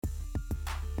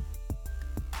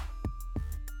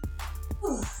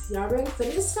Y'all ready for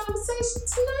this conversation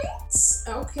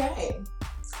tonight? Okay.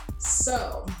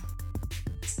 So,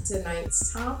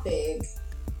 tonight's topic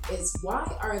is,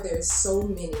 why are there so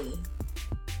many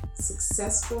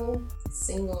successful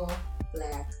single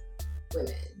Black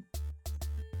women?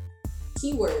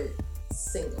 Keyword: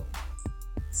 single.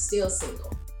 Still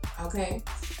single. Okay.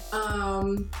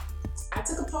 I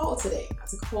took a poll today. I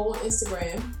took a poll on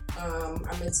Instagram.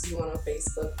 I meant to do one on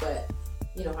Facebook, but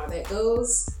you know how that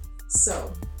goes.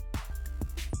 So,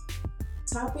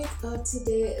 topic of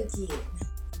today again: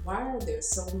 why are there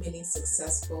so many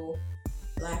successful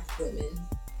Black women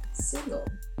single?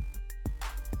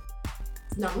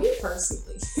 Now, me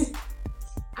personally,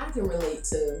 I can relate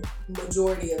to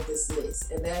majority of this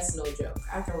list, and that's no joke.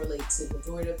 I can relate to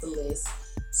majority of the list.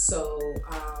 So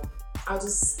I'll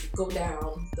just go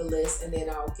down the list and then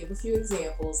I'll give a few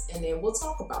examples and then we'll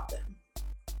talk about them.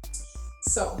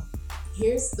 So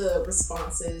here's the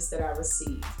responses that I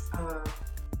received.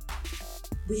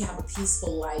 We have a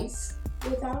peaceful life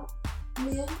without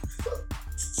men.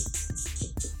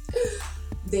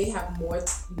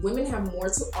 Women have more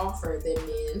to offer than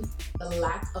men. The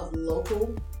lack of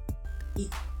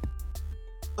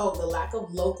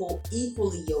local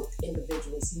equally yoked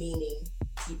individuals, meaning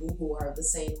people who are the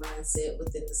same mindset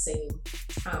within the same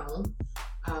town.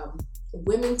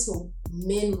 Women to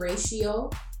men ratio.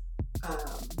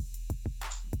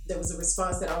 There was a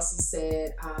response that also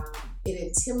said it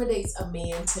intimidates a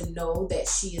man to know that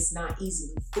she is not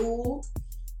easily fooled.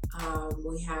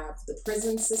 We have the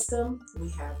prison system. We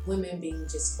have women being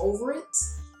just over it.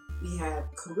 We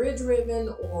have career-driven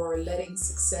or letting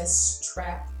success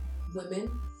trap women.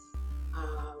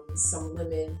 Some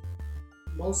women,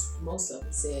 most of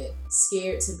them said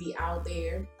scared to be out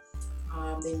there.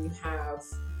 Then you have,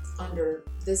 under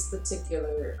this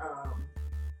particular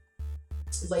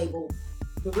label,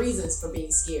 the reasons for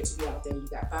being scared to be out there. You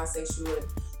got bisexual and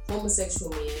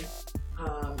homosexual men,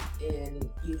 and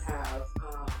you have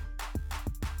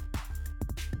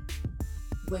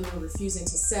women refusing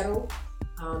to settle,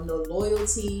 no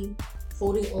loyalty,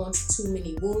 holding on to too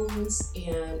many wounds,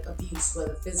 and abuse,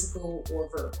 whether physical or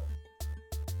verbal.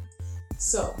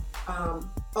 So,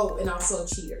 and also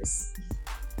cheaters.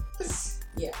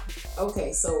 Yeah.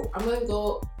 Okay, so I'm going to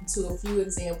go to a few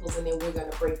examples and then we're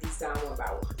going to break these down one by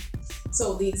one.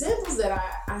 So the examples that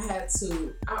I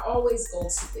always go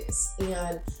to this,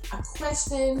 and I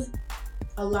question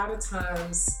a lot of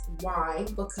times why,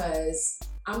 because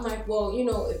I'm like, well,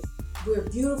 if we're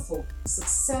beautiful,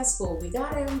 successful, we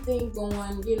got everything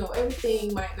going,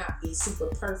 everything might not be super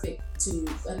perfect to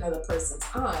another person's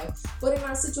eye, but in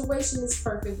our situation it's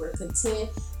perfect, we're content,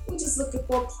 we're just looking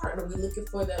for a partner, we're looking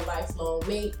for their lifelong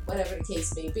mate, whatever the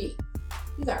case may be.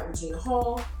 You got Regina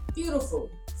Hall, beautiful,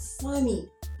 funny,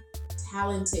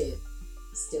 talented,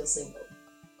 still single.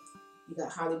 You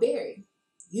got Halle Berry,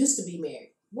 used to be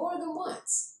married more than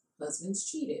once, husbands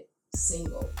cheated,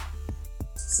 single.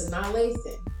 Sanaa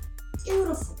Lathan,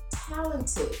 beautiful,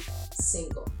 talented,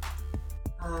 single.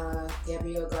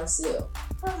 Gabrielle Garcia,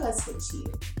 her husband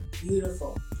cheated,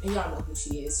 beautiful, and y'all know who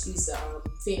she is. She's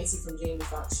Fancy from Jamie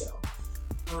Foxx show.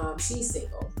 She's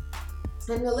single,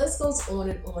 and the list goes on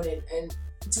and on. And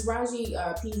Taraji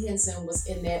P. Henson was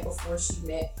in that before she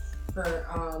met her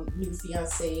new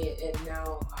fiance and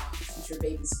now future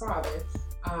baby's father.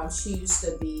 She used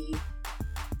to be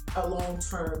a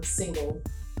long-term single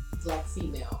Black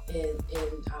female in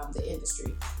the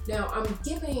industry. Now I'm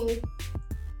giving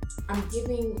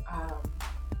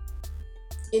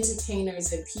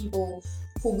entertainers and people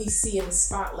who we see in the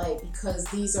spotlight, because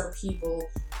these are people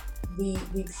we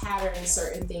pattern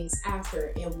certain things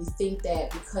after, and we think that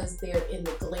because they're in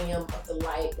the glam of the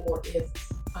light, or if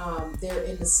they're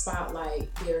in the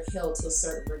spotlight, they're held to a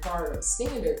certain regard or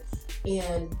standard,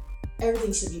 and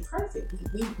everything should be perfect.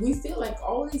 We feel like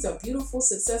all of these are beautiful,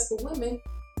 successful women,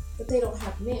 but they don't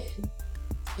have men.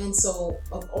 And so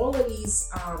of all of these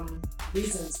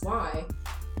reasons why,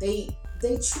 they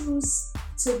choose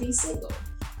to be single.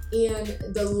 And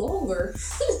the longer,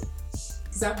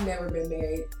 because I've never been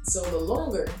married, so the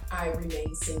longer I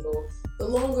remain single,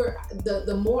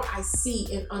 the more I see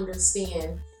and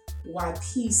understand why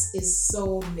peace is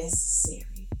so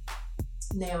necessary.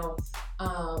 Now,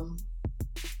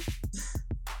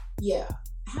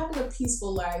 having a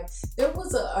peaceful life. There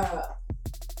was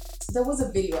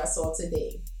a video I saw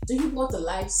today. Do you want the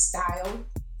lifestyle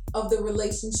of the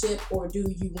relationship, or do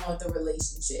you want the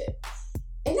relationship?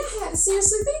 And I had to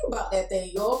seriously think about that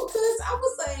thing, y'all, because I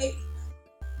was like,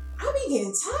 I be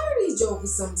getting tired of these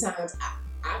jokers sometimes.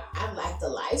 I I like the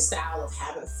lifestyle of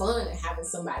having fun and having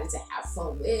somebody to have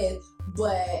fun with.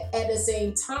 But at the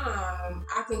same time,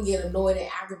 I can get annoyed and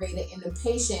aggravated and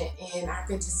impatient, and I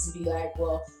can just be like,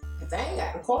 well, if I ain't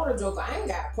got to call the joker, I ain't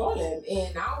got to call him,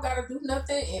 and I don't got to do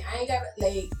nothing, and I ain't got to,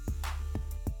 like,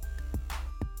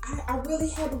 I really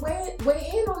had to weigh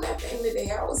in on that thing today.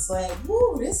 I was like,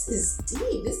 whoa, this is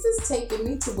deep. This is taking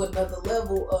me to another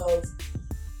level of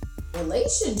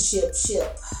relationship,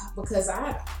 because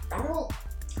I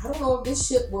don't know if this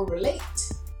ship will relate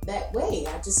that way.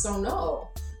 I just don't know.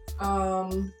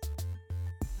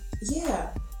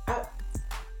 Yeah,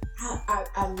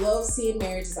 I love seeing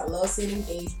marriages. I love seeing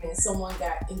engagements. Someone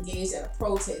got engaged at a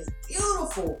protest.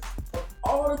 Beautiful. But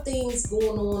all the things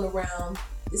going on around,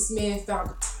 this man found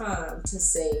the time to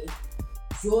say,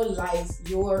 your life,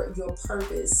 your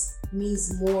purpose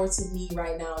means more to me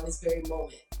right now in this very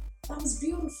moment. That was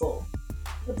beautiful.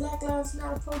 The Black Lives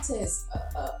Matter protest,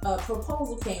 a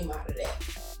proposal came out of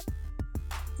that.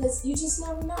 Because you just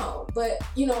never know. But,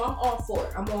 I'm all for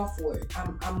it.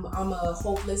 I'm a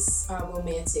hopeless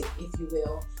romantic, if you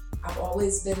will. I've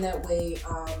always been that way.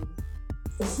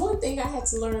 The one thing I had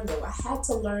to learn, though, I had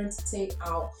to learn to take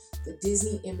out the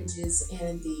Disney images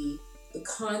and the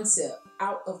concept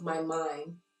out of my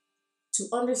mind to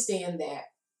understand that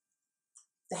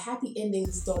the happy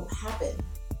endings don't happen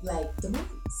like the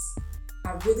movies.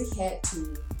 I really had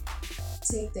to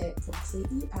take that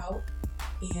completely out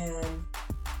and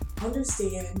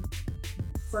understand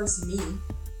first me,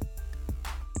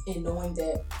 and knowing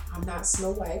that I'm not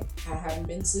Snow White. I haven't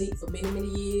been asleep for many, many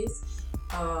years.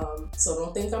 So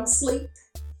don't think I'm asleep.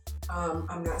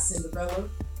 I'm not Cinderella.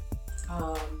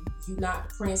 You're not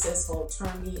the princess gonna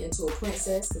turn me into a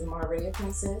princess, because I'm already a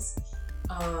princess.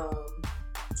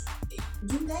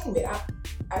 You name it.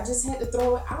 I just had to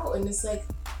throw it out, and it's like,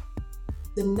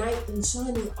 the knight in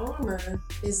shining armor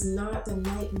is not the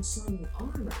knight in shining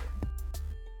armor.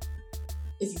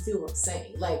 If you feel what I'm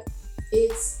saying. Like,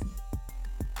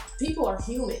 people are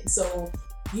human, so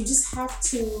you just have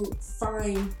to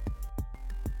find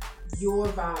your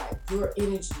vibe, your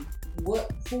energy,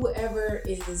 whoever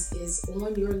is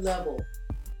on your level.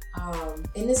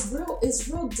 And it's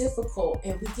real difficult,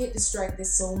 and we get distracted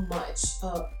so much.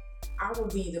 I will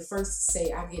be the first to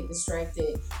say I get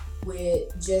distracted with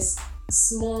just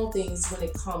small things when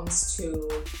it comes to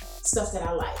stuff that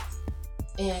I like.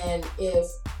 And if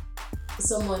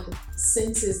someone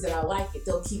senses that I like it,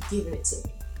 they'll keep giving it to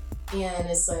me. And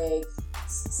it's like,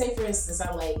 say for instance,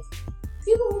 I like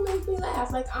people who make me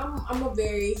laugh. Like, I'm a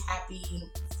very happy,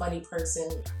 funny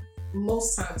person,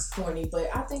 most times corny, but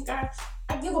I think I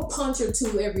give a punch or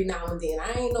two every now and then.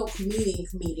 I ain't no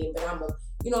comedian, but I'm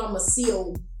a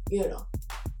CO,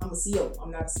 I'm a CO.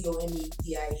 I'm not a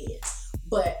COMEDIAN.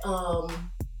 But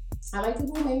I like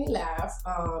people who make me laugh.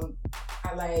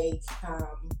 I like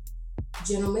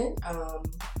gentlemen.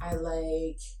 I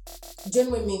like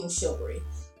gentlemen meaning chivalry.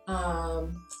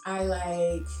 I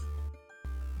like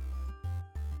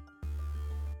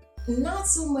not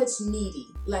so much needy.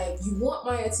 Like, you want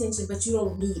my attention, but you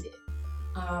don't need it.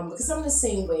 Because I'm the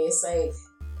same way. It's like,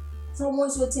 if I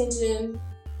want your attention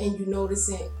and you notice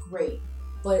it, great.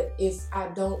 But if I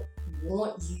don't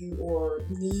want you or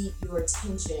need your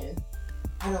attention,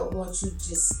 I don't want you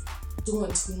just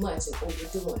doing too much and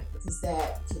overdoing it, because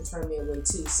that can turn me away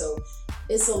too. So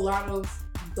it's a lot of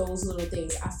those little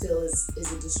things I feel is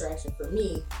a distraction for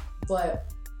me. But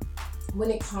when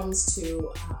it comes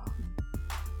to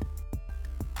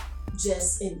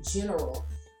just in general,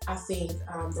 I think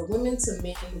the women to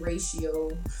men ratio,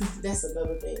 that's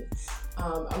another thing.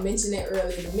 I mentioned that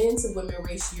earlier. The men to women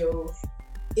ratio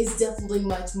is definitely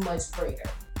much, much greater.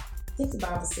 I think the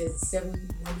Bible says 7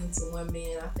 women to 1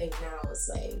 man. I think now it's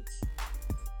like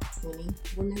 20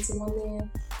 women to 1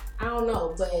 man. I don't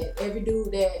know, but every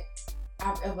dude that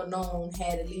I've ever known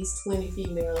had at least 20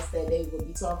 females that they would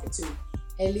be talking to.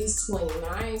 At least 20. Now,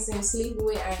 I ain't saying sleeping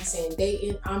with, I ain't saying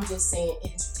dating, I'm just saying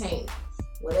entertaining.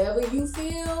 Whatever you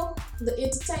feel the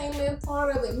entertainment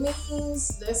part of it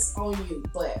means, that's on you.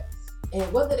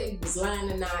 And whether they was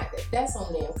lying or not, that's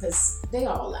on them, because they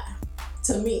all lie.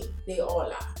 To me, they all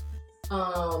lie.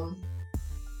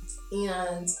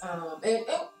 And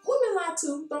women lie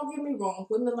too. Don't get me wrong,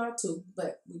 women lie too.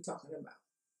 But we talking about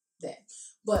that.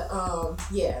 But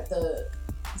yeah,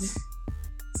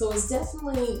 so it's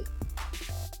definitely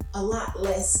a lot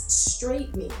less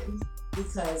straight men,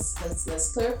 because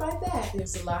let's clarify that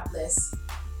there's a lot less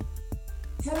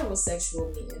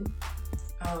heterosexual men,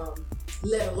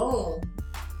 let alone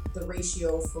the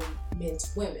ratio from men to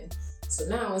women. So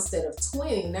now instead of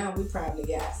 20, now we probably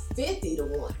got 50 to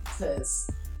 1, because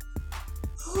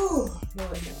Oh,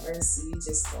 Lord have mercy. You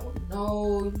just don't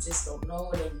know. You just don't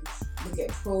know. And then you look at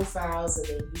profiles and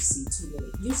then you see too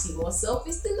many. You see more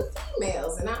selfies than the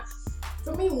females. And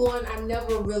for me, I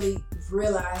never really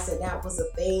realized that was a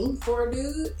thing for a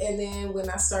dude. And then when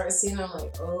I started seeing it, I'm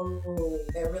like, oh,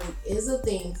 that really is a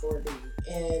thing for a dude.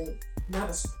 And not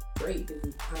a straight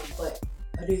dude, but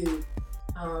a dude.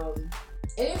 And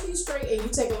if you're straight and you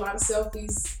take a lot of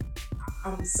selfies,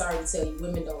 I'm sorry to tell you,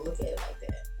 women don't look at it like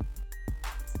that.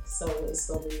 So it's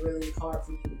going to be really hard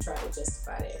for you to try to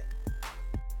justify that.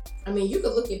 I mean, you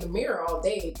could look in the mirror all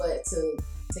day, but to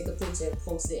take a picture and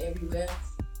post it everywhere,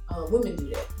 women do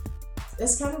that.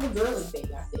 That's kind of a girly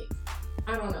thing, I think.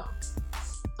 I don't know.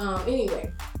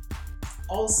 Anyway,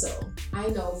 also, I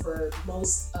know for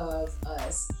most of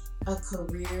us, a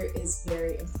career is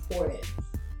very important.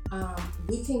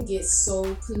 We can get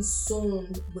so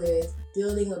consumed with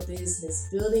building a business,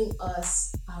 building our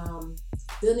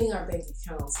bank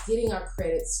accounts, getting our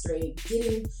credit straight,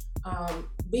 being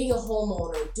a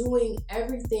homeowner, doing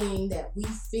everything that we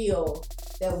feel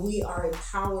that we are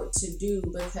empowered to do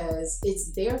because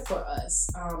it's there for us.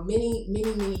 Many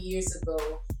years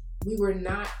ago, we were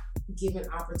not given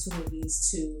opportunities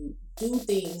to do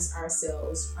things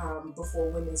ourselves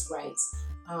before women's rights,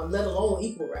 let alone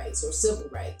equal rights or civil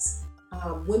rights.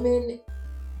 Women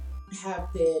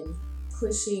have been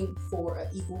pushing for an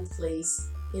equal place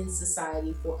in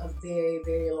society for a very,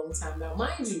 very long time. Now,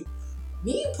 mind you,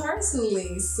 me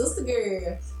personally, sister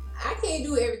girl, I can't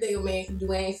do everything a man can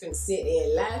do. I ain't finna sit there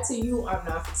and lie to you. I'm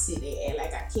not finna sit there and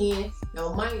like I can.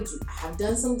 Now, mind you, I have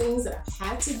done some things that I've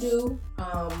had to do.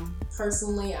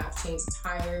 Personally, I've changed a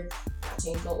tire. I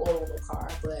changed no oil on the car,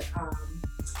 but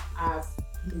I've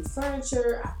moved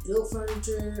furniture. I've built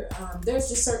furniture. There's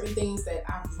just certain things that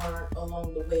I've learned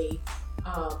along the way,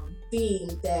 being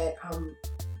that I'm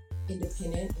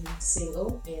independent and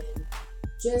single, and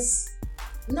just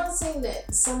not saying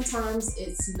that sometimes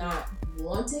it's not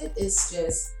wanted. It's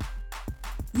just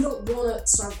you don't want to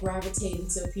start gravitating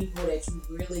to people that you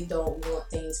really don't want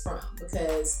things from,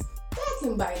 because that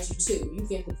can bite you too. You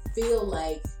can feel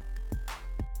like,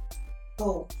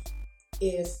 oh,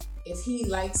 if he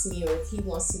likes me or if he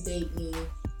wants to date me,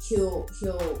 he'll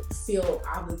feel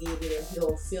obligated, or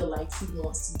he'll feel like he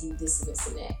wants to do this and this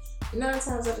and that. And 9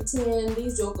 times out of 10,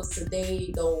 these jokers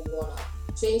today don't want to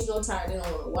change no tire, they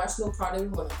don't want to wash no car, they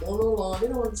don't want to mow no lawn, they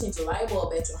don't want to change a light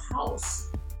bulb at your house.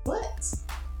 But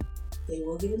they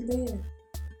will get in the bed.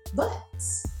 But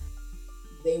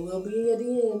they will be at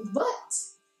the end. But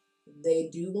they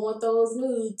do want those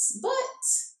nudes. But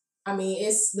I mean,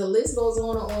 the list goes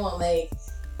on and on. Like,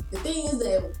 the thing is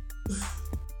that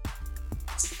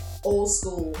old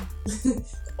school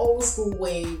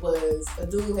way was a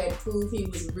dude had to prove he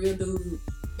was a real dude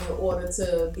in order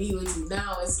to be with you.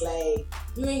 Now it's like,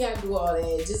 you ain't gotta do all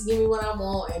that. Just give me what I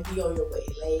want and be on your way.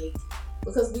 Like,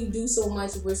 because we do so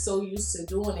much, we're so used to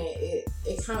doing it,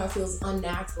 it kind of feels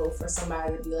unnatural for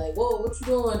somebody to be like, whoa, what you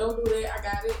doing? Don't do that. I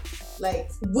got it.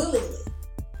 Like, willingly.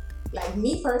 Like,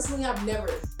 me personally, I've never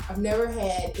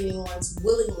had anyone to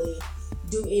willingly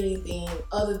do anything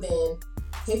other than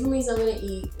pay for me something to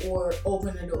eat or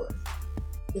open the door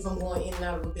if I'm going in and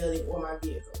out of a building or my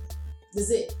vehicle. That's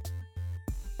it.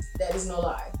 That is no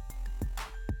lie.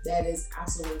 That is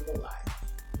absolutely no lie.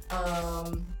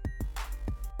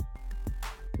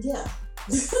 Yeah.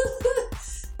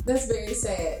 That's very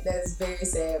sad. That's very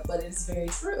sad, but it's very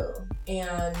true.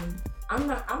 And I'm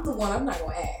not gonna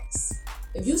ask.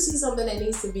 If you see something that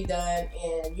needs to be done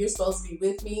and you're supposed to be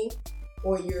with me,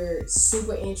 or you're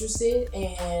super interested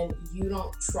and you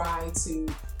don't try to,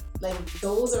 like,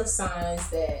 those are signs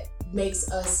that makes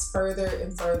us further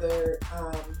and further,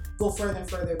 go further and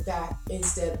further back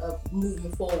instead of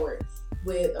moving forward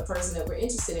with a person that we're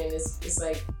interested in. It's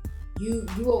like, you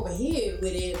over here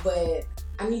with it, but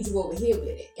I need you over here with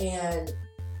it, and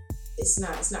it's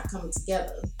not coming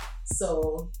together.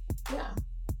 So yeah,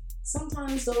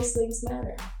 sometimes those things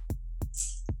matter.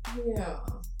 Yeah.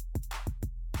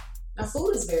 Now,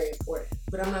 food is very important,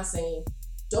 but I'm not saying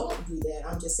don't do that.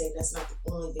 I'm just saying that's not the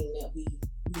only thing that we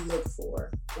look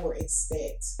for or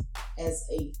expect as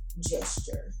a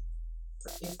gesture,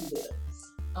 if you will.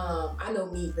 I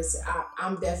know me,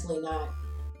 I'm definitely not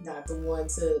the one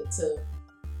to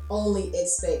only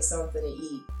expect something to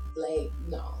eat. Like,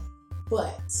 no.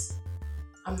 But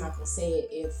I'm not gonna say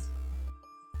it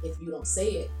if you don't say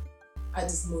it. I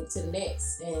just move to the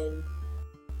next, and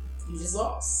you just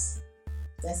lost.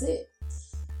 That's it.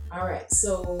 All right.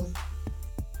 So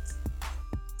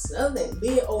another thing,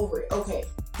 being over it. Okay,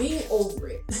 being over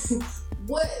it.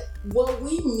 What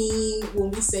we mean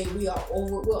when we say we are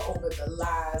over, we're over the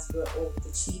lies, we're over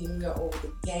the cheating, we're over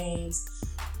the games,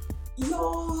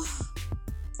 y'all,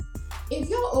 if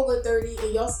y'all over 30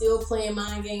 and y'all still playing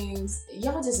mind games,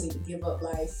 y'all just need to give up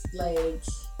life. Like,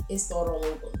 it's start all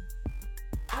over.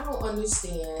 I don't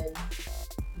understand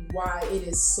why it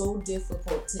is so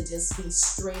difficult to just be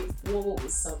straightforward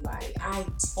with somebody. I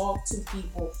talk to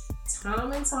people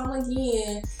time and time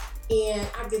again, and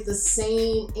I get the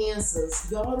same answers.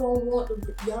 Y'all don't want the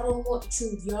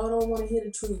truth. Y'all don't want to hear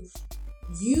the truth.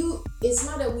 It's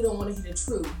not that we don't want to hear the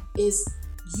truth. It's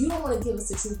you don't want to give us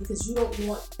the truth because you don't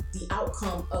want the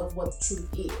outcome of what the truth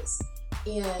is.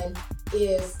 And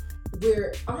if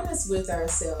we're honest with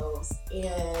ourselves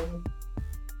and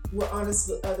we're honest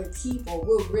with other people,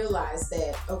 we'll realize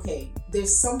that, okay,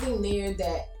 there's something there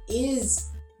that is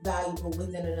valuable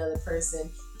within another person,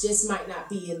 just might not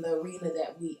be in the arena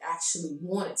that we actually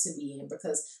want it to be in.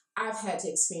 Because I've had to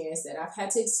experience that. I've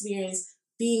had to experience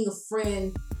being a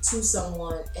friend to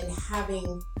someone and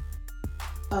having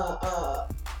a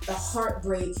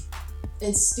heartbreak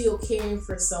and still caring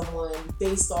for someone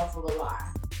based off of a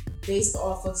lie, based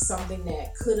off of something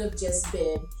that could have just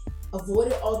been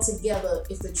avoided altogether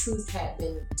if the truth had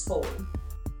been told.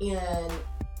 And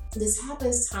this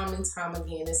happens time and time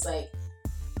again. It's like,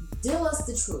 deal us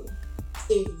the truth.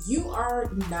 If you are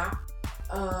not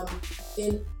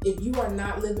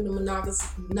living a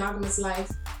monogamous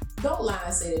life, don't lie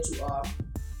and say that you are.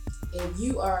 If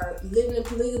you are living in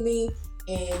polygamy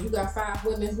and you got 5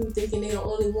 women who thinking they're the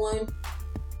only one,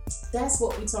 that's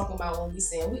what we talking about when we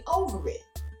saying we over it.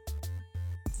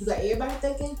 You got everybody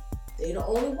thinking they the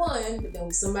only one, but then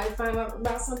when somebody find out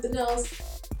about something else,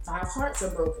 5 hearts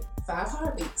are broken, 5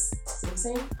 heartbeats. See what I'm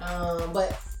saying?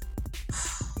 But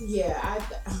yeah,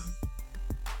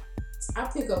 I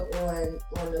pick up on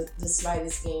the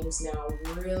slightest games now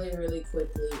really, really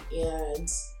quickly, and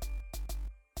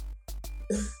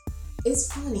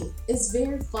it's funny. It's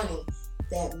very funny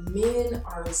that men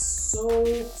are so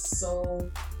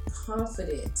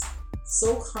confident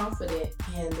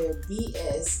in their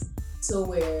BS to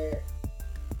where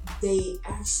they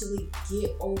actually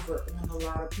get over on a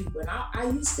lot of people. And I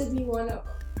used to be one of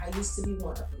them.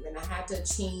 And I had to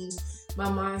change my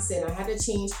mindset. I had to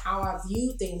change how I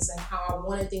viewed things and how I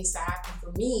wanted things to happen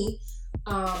for me.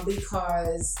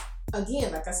 Because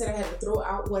again, like I said, I had to throw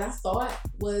out what I thought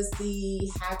was the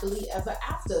happily ever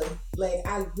after. Like,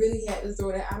 I really had to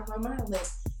throw that out of my mind. Like,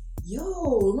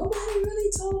 yo, nobody really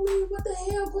told me what the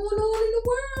hell going on in the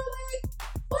world. Like,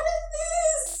 what is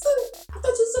this? I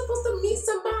thought you're supposed to meet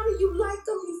somebody, you like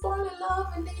them, you fall in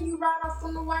love, and then you ride off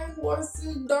on the white horse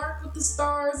in the dark with the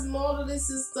stars and all of this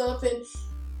and stuff. And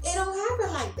it don't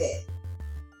happen like that.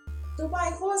 The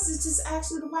white horse is just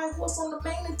actually the white horse on the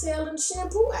mane and tail and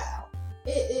shampoo out.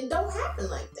 It don't happen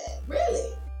like that,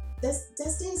 really. That's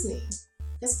Disney.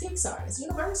 That's Pixar. That's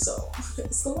Universal.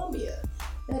 It's Columbia.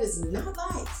 That is not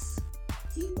life,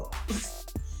 people.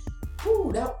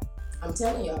 Ooh, I'm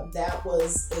telling y'all, that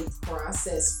was a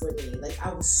process for me. Like,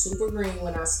 I was super green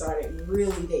when I started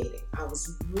really dating. I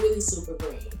was really super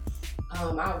green.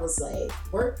 I was like,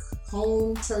 work,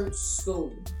 home, church,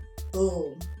 school,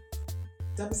 boom.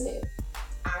 That was it.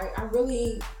 I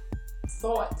really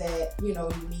thought that, you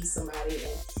need somebody,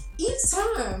 and each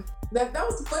time, that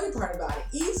was the funny part about it.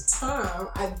 Each time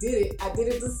I did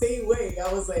it the same way.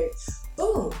 I was like,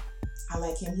 boom, I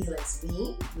like him, he likes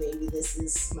me, maybe this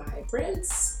is my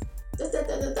prince, and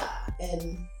there's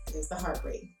the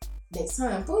heartbreak. Next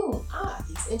time, boom,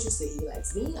 he's interested, he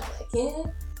likes me, I like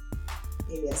him,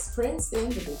 maybe that's the prince thing.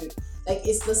 Like,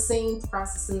 it's the same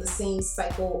process and the same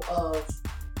cycle of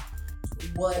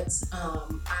what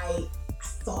I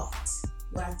thought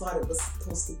it was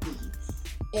supposed to be.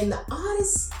 And the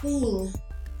oddest thing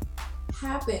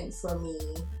happened for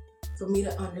me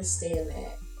to understand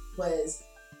that was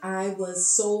I was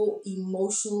so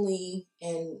emotionally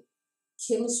and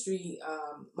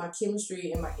my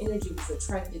chemistry and my energy was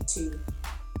attracted to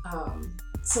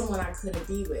someone I couldn't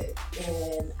be with,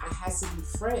 and I had to be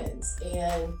friends.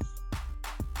 And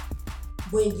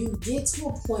when you get to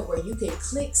a point where you can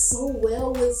click so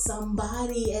well with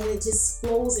somebody and it just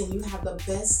flows and you have the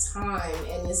best time,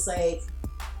 and it's like,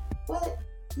 but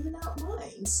you're not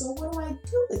mine, so what do I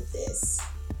do with this?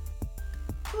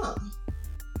 I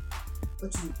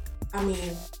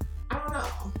don't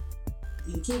know.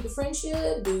 Do you keep the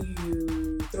friendship? Do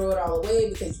you throw it all away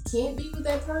because you can't be with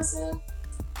that person?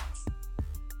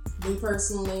 Me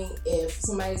personally, if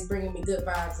somebody's bringing me good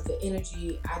vibes and good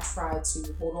energy, I try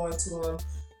to hold on to them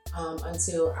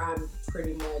until I'm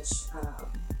pretty much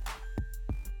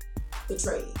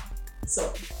betrayed.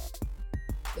 So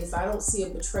if I don't see a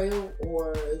betrayal,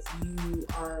 or if you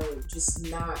are just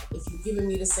not, if you're giving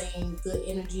me the same good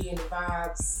energy and the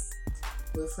vibes,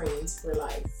 we're friends for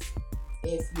life.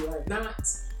 If you are not,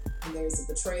 and there's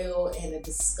a betrayal and a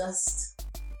disgust,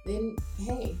 then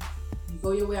hey, you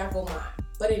go your way, I go mine.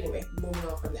 But anyway, moving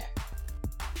on from that.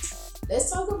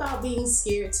 Let's talk about being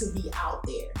scared to be out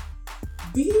there.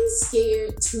 Being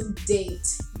scared to date,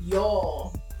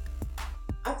 y'all.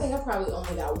 I think I probably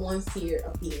only got one fear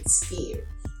of being scared.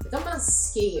 Like, I'm not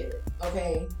scared,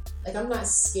 okay? Like, I'm not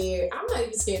scared. I'm not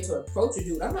even scared to approach a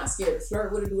dude. I'm not scared to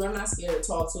flirt with a dude. I'm not scared to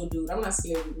talk to a dude. I'm not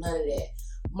scared to do none of that.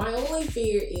 My only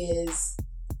fear is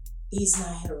he's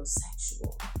not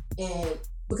heterosexual. And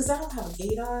because I don't have a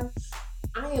gaydar,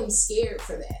 I am scared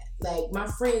for that. Like, my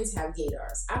friends have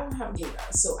gaydars. I don't have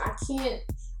gaydars. So I can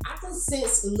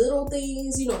sense little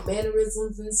things,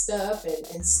 mannerisms and stuff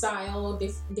and style,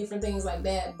 different things like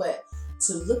that. But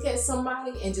to look at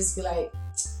somebody and just be like,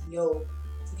 yo,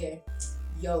 okay,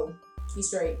 yo, he's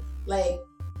straight. Like,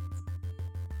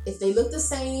 if they look the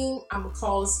same, I'm going to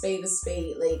call a spade a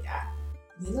spade. Like,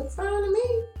 he look fine to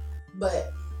me.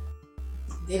 But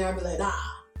then I'll be like,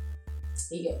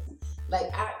 yeah.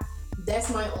 Like, that's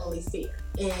my only fear.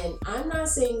 And I'm not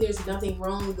saying there's nothing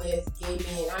wrong with gay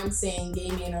men. I'm saying gay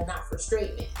men are not for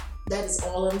straight men. That is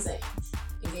all I'm saying.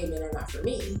 And gay men are not for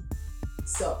me.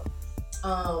 So,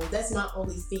 that's my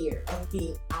only fear of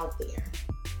being out there.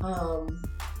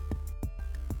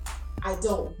 I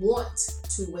don't want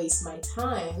to waste my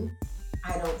time.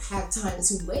 I don't have time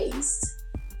to waste.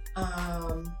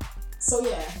 So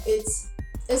yeah,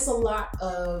 it's a lot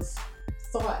of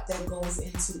thought that goes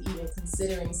into even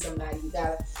considering somebody. You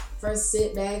gotta first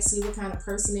sit back, see what kind of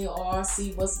person they are,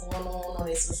 see what's going on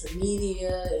their social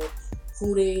media, and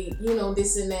who they,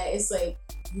 this and that. It's like,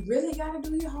 you really gotta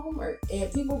do your homework. And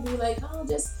people be like, oh,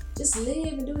 just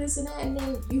live and do this and that, and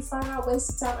then you find out waste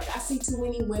of time. Like, I see too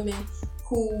many women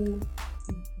who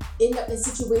end up in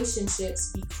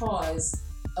situationships because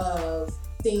of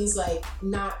things like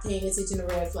not paying attention to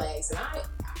red flags. And I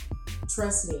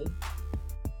trust me,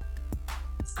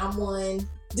 I'm one.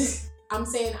 I'm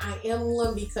saying I am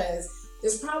one because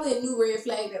there's probably a new red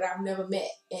flag that I've never met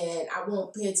and I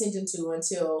won't pay attention to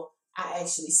until I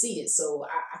actually see it. So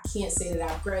I can't say that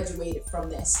I've graduated from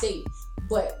that state,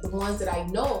 but the ones that I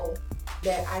know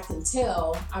that I can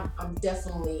tell, I'm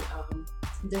definitely over that.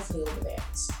 Definitely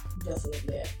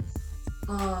over that.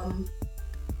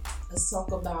 Let's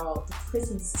talk about the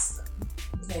prison system.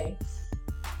 Okay,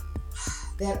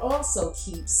 that also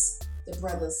keeps the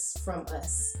brothers from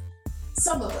us.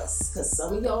 Some of us, because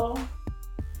some of y'all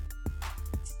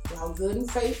good and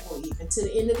faithful even to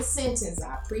the end of the sentence.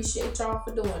 I appreciate y'all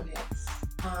for doing that.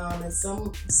 And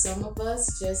some of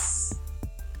us just,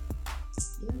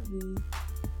 we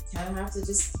kind of have to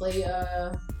just play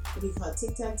what do you call it,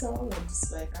 tic-tac-toe, and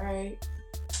just like, all right,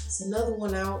 it's another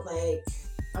one out. Like,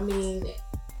 I mean,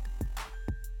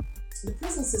 the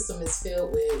prison system is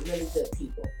filled with really good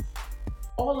people.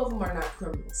 All of them are not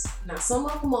criminals. Now, some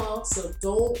of them are, so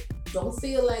don't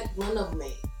feel like none of them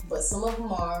ain't. But some of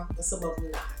them are, but some of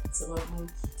them not. Some of them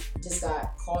just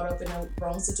got caught up in a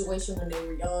wrong situation when they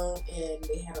were young and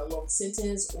they had a long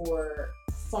sentence, or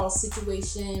false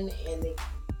situation and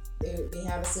they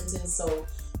have a sentence. So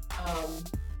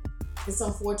it's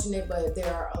unfortunate, but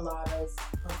there are a lot of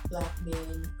black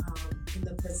men in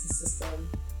the prison system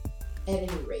at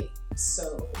any rate.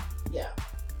 So yeah.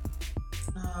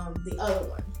 The other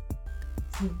one,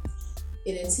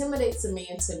 it intimidates a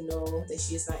man to know that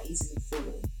she is not easily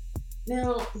fooled.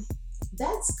 Now,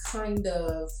 that's kind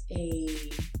of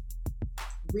a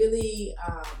really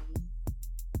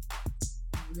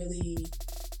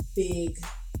big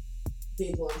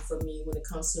one for me when it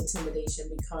comes to intimidation,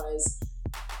 because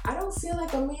I don't feel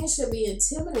like a man should be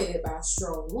intimidated by a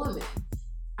strong woman.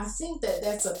 I think that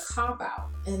that's a cop-out,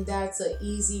 and that's an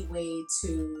easy way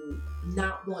to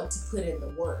not want to put in the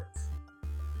work.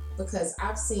 Because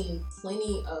I've seen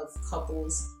plenty of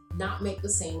couples not make the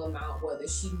same amount, whether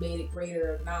she made it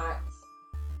greater or not.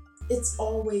 It's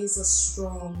always a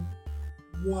strong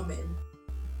woman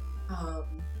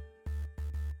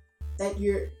that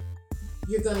you're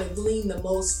gonna glean the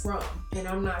most from. And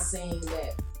I'm not saying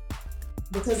that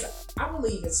because I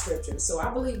believe in scripture, so I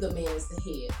believe the man is the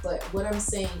head. But what I'm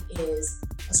saying is,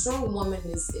 a strong woman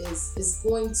is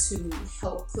going to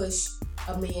help push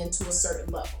a man to a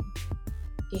certain level.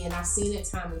 And I've seen it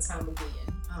time and time again.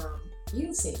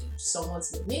 You've seen it. Just don't want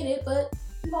to admit it, but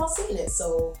you've all seen it.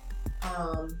 So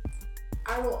I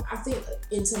think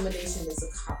intimidation is a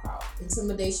cop-out.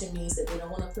 Intimidation means that they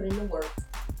don't want to put in the work,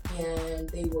 and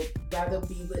they would rather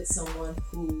be with someone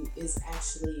who is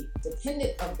actually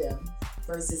dependent of them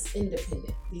versus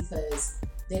independent, because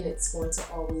then it's going to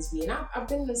always be. And I've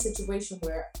been in a situation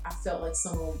where I felt like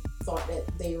someone thought that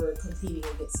they were competing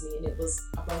against me, and it was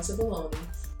a bunch of baloney.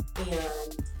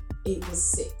 and it was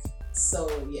sick. So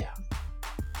yeah.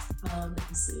 Let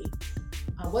me see.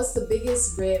 What's the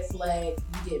biggest red flag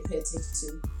you didn't pay attention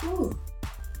to? Whew.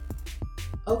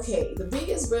 Okay, the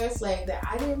biggest red flag that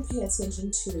I didn't pay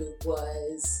attention to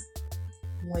was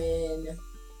when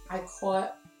I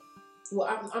caught, well,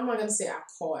 I'm not going to say I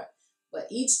caught, but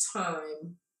each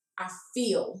time I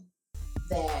feel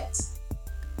that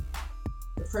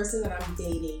the person that I'm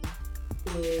dating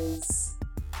is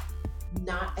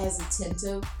not as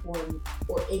attentive or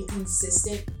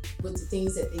inconsistent with the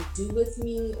things that they do with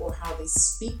me or how they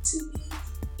speak to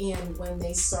me, and when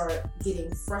they start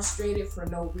getting frustrated for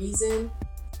no reason,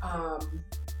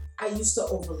 I used to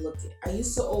overlook it. I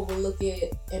used to overlook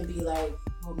it and be like,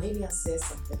 well, maybe I said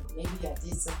something, or maybe I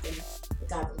did something that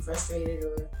got them frustrated,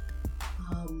 or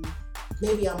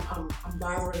maybe I'm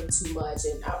bothering them too much,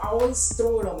 and I always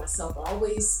throw it on myself. I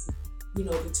always,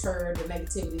 deter the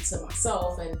negativity to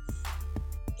myself, and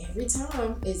every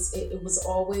time it was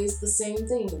always the same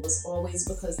thing. It was always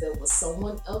because there was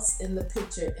someone else in the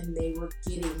picture and they were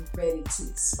getting ready to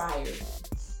expire me.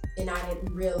 And I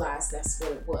didn't realize that's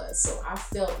what it was. So I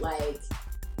felt like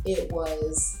it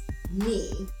was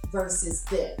me versus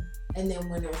them. And then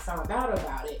when I found out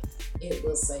about it, it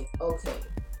was like, okay,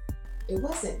 it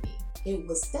wasn't me. It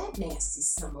was that nasty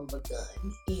son of a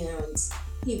gun. And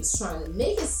he was trying to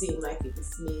make it seem like it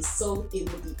was me so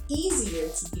it would be easier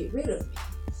to get rid of me.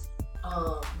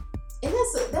 And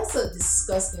that's a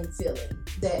disgusting feeling,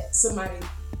 that somebody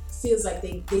feels like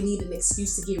they need an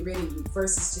excuse to get rid of you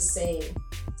versus just saying,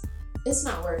 it's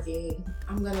not working,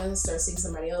 I'm gonna start seeing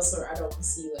somebody else, or I don't want to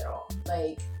see you at all.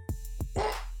 Like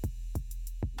that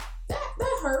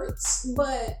hurts.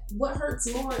 But what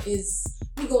hurts more is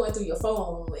you going through your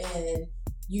phone and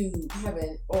you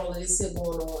having all of this shit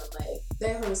going on. Like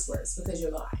that hurts worse because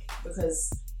you're lying, because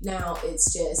now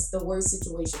it's just the worst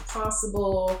situation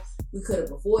possible. We could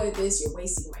have avoided this. You're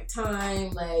wasting my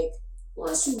time. Like,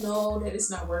 once you know that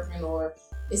it's not working or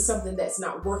it's something that's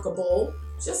not workable,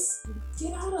 just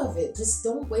get out of it. Just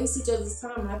don't waste each other's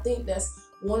time. And I think that's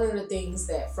one of the things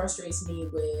that frustrates me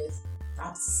with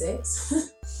opposite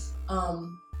sex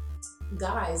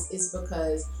guys, is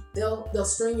because they'll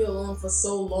string you along for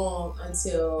so long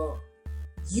until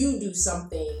you do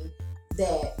something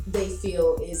that they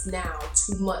feel is now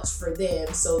too much for them.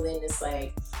 So then it's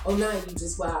like, oh, now you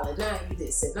just wild, and now you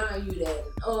this, and now you that,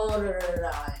 and oh, da, da,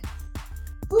 da.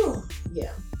 Whew,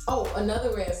 yeah. Oh,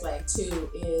 another red flag too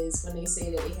is when they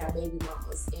say that they have baby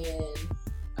mamas and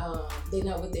they're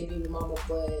not with their baby mama,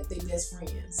 but they best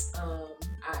friends.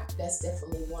 That's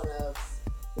definitely one of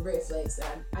the red flags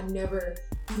that I never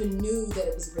even knew that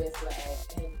it was a red flag,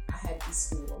 and I had to be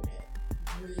schooled on that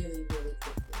really, really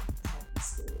quickly. I had to be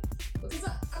schooled. Because I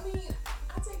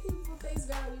take people for face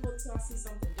value until I see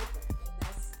something different, and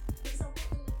that's because I'm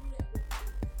willing to do that with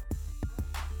people.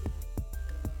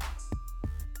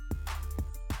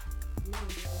 I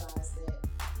really realize that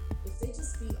if they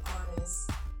just be honest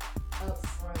up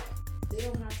front, they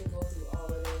don't have to go through all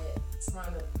of that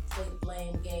trying to play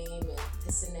blame game and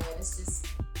this and that.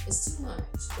 It's too much.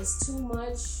 It's too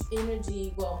much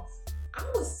energy. Well, I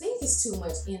would think it's too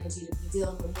much energy to be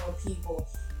dealing with more people,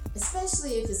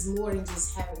 especially if it's more than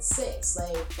just having sex.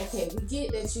 Like, okay, we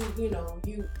get that you're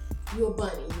a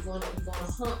bunny. You're gonna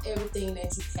hump everything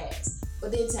that you pass.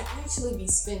 But then to actually be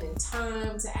spending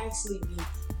time, to actually be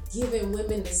giving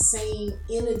women the same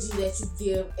energy that you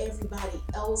give everybody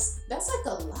else, that's like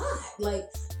a lot. Like,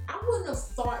 I wouldn't have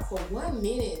thought for 1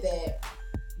 minute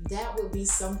that would be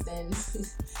something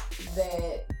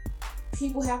that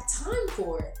people have time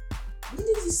for. When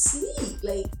did you sleep?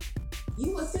 Like,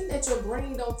 you would think that your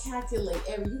brain don't calculate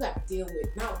you got to deal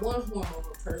with not one hormone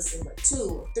per person, but 2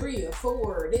 or 3 or 4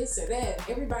 or this or that.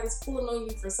 Everybody's pulling on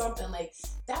you for something. Like,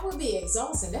 that would be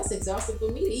exhausting. That's exhausting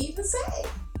for me to even say.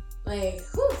 Like,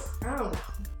 whew, I don't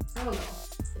know.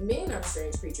 Men are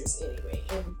strange creatures anyway.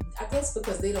 And I guess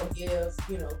because they don't give,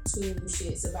 2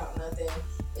 shits about nothing,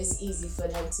 it's easy for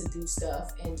them to do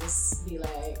stuff and just be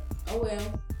like, oh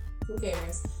well, who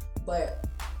cares? But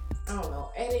I don't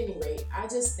know. At any rate, I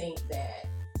just think that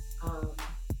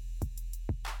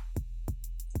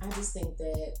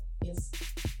if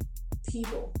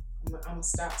people, I'm gonna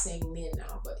stop saying men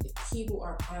now, but if people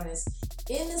are honest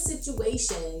in the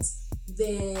situations,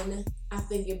 then I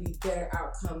think it'd be better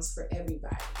outcomes for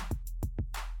everybody.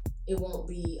 It won't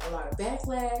be a lot of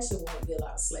backlash. It won't be a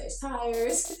lot of slashed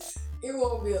tires. It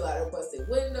won't be a lot of busted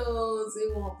windows.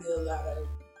 It won't be a lot of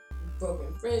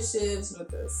broken friendships,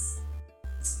 because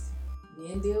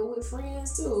men deal with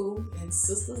friends too, and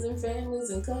sisters and families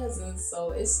and cousins.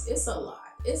 So it's a lot.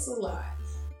 It's a lot.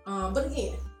 But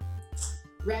again,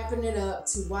 wrapping it up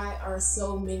to why are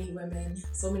so many women,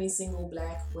 so many single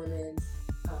Black women,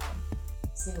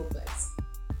 single Blacks,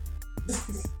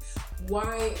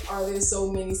 why are there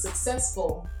so many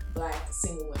successful Black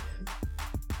single women?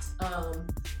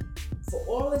 For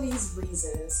all of these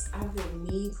reasons, I think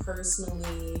me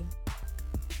personally,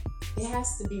 it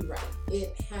has to be right.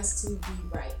 It has to be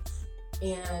right.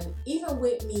 And even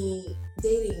with me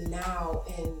dating now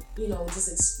and,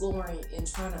 just exploring and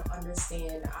trying to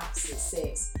understand the opposite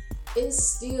sex, it's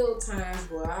still times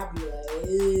where I be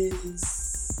like,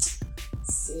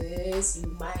 sis,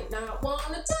 you might not want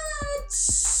to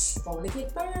touch, want to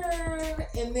get burned.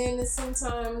 And then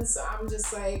sometimes I'm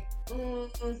just like,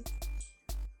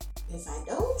 if I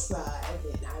don't try,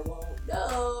 then I won't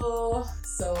know.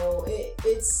 So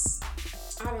it's,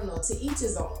 I don't know, to each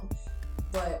his own.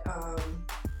 But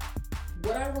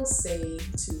what I will say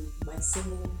to my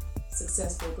single,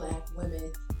 successful Black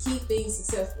women, keep being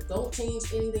successful. Don't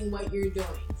change anything what you're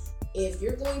doing. If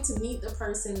you're going to meet the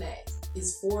person that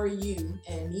is for you,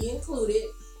 and me included,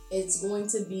 it's going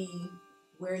to be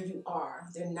where you are.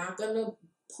 They're not going to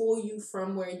pull you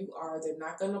from where you are. They're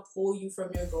not going to pull you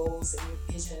from your goals and your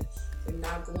vision. They're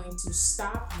not going to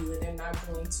stop you, and they're not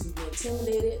going to be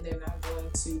intimidated. They're not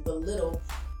going to belittle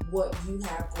what you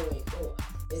have going on.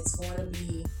 It's going to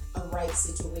be a right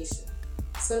situation.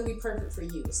 It's going to be perfect for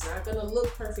you. It's not going to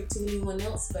look perfect to anyone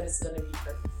else, but it's going to be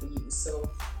perfect for you. So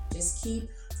just keep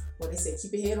your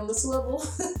head on the swivel.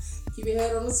 Keep your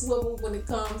head on the swivel when it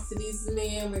comes to these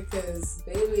men, because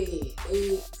baby,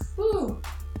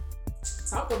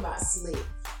 talk about slick.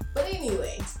 But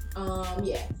anyway,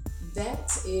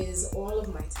 that is all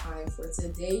of my time for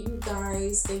today, you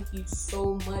guys. Thank you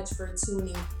so much for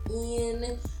tuning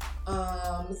in.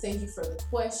 Thank you for the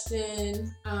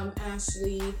question,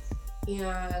 Ashley. And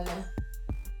I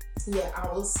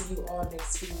will see you all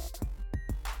next week.